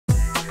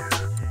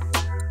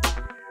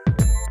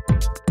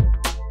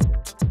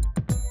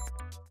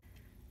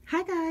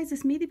guys,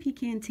 it's me, the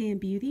Pecan Tan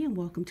Beauty, and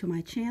welcome to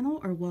my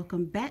channel, or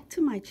welcome back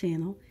to my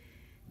channel.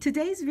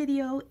 Today's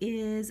video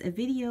is a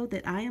video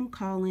that I am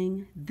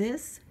calling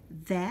This,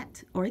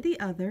 That, or the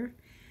Other,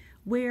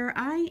 where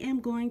I am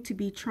going to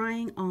be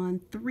trying on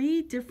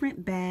 3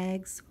 different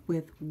bags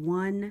with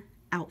one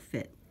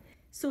outfit.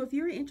 So if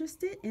you're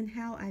interested in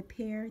how I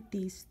pair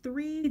these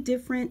 3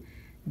 different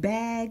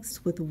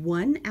bags with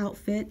one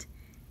outfit,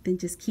 then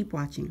just keep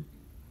watching.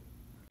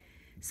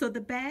 So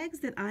the bags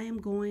that I am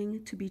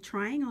going to be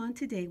trying on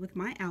today with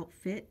my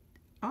outfit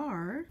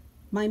are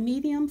my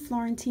medium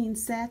Florentine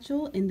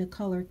satchel in the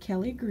color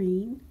Kelly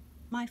Green,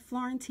 my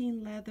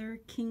Florentine leather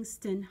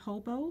Kingston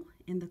Hobo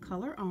in the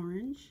color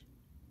orange,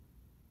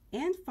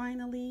 and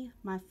finally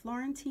my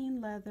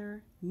Florentine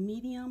leather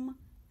medium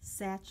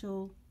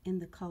satchel in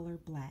the color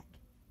black.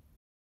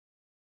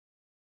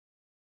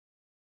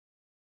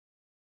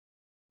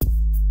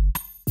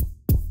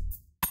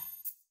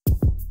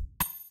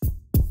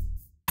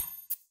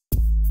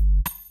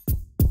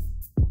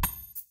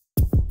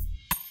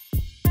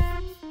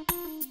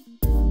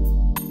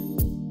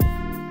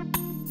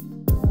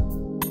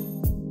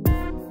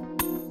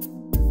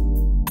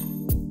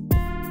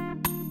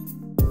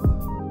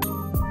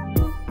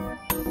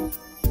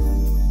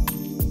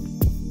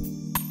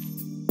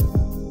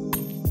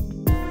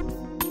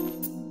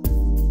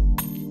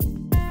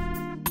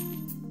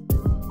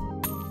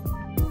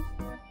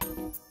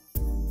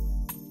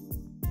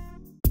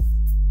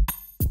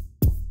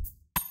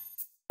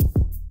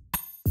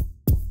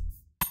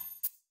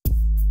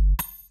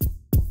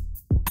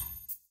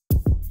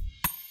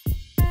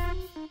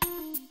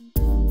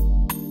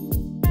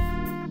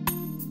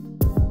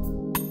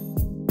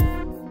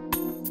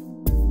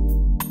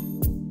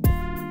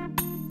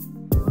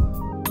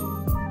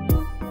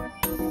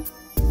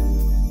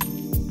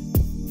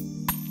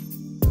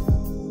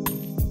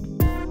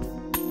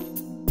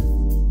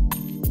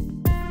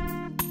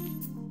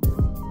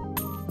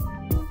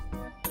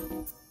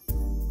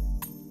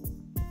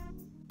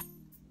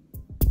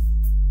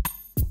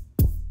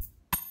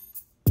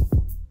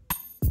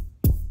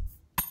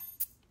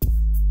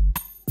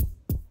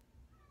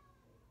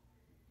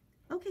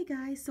 Okay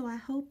guys, so I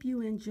hope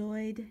you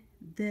enjoyed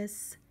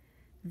this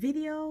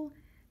video,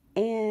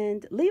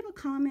 and leave a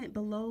comment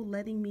below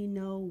letting me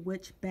know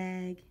which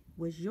bag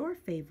was your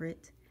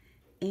favorite,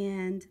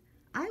 and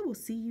I will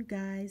see you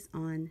guys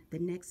on the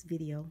next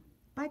video.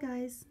 Bye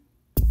guys.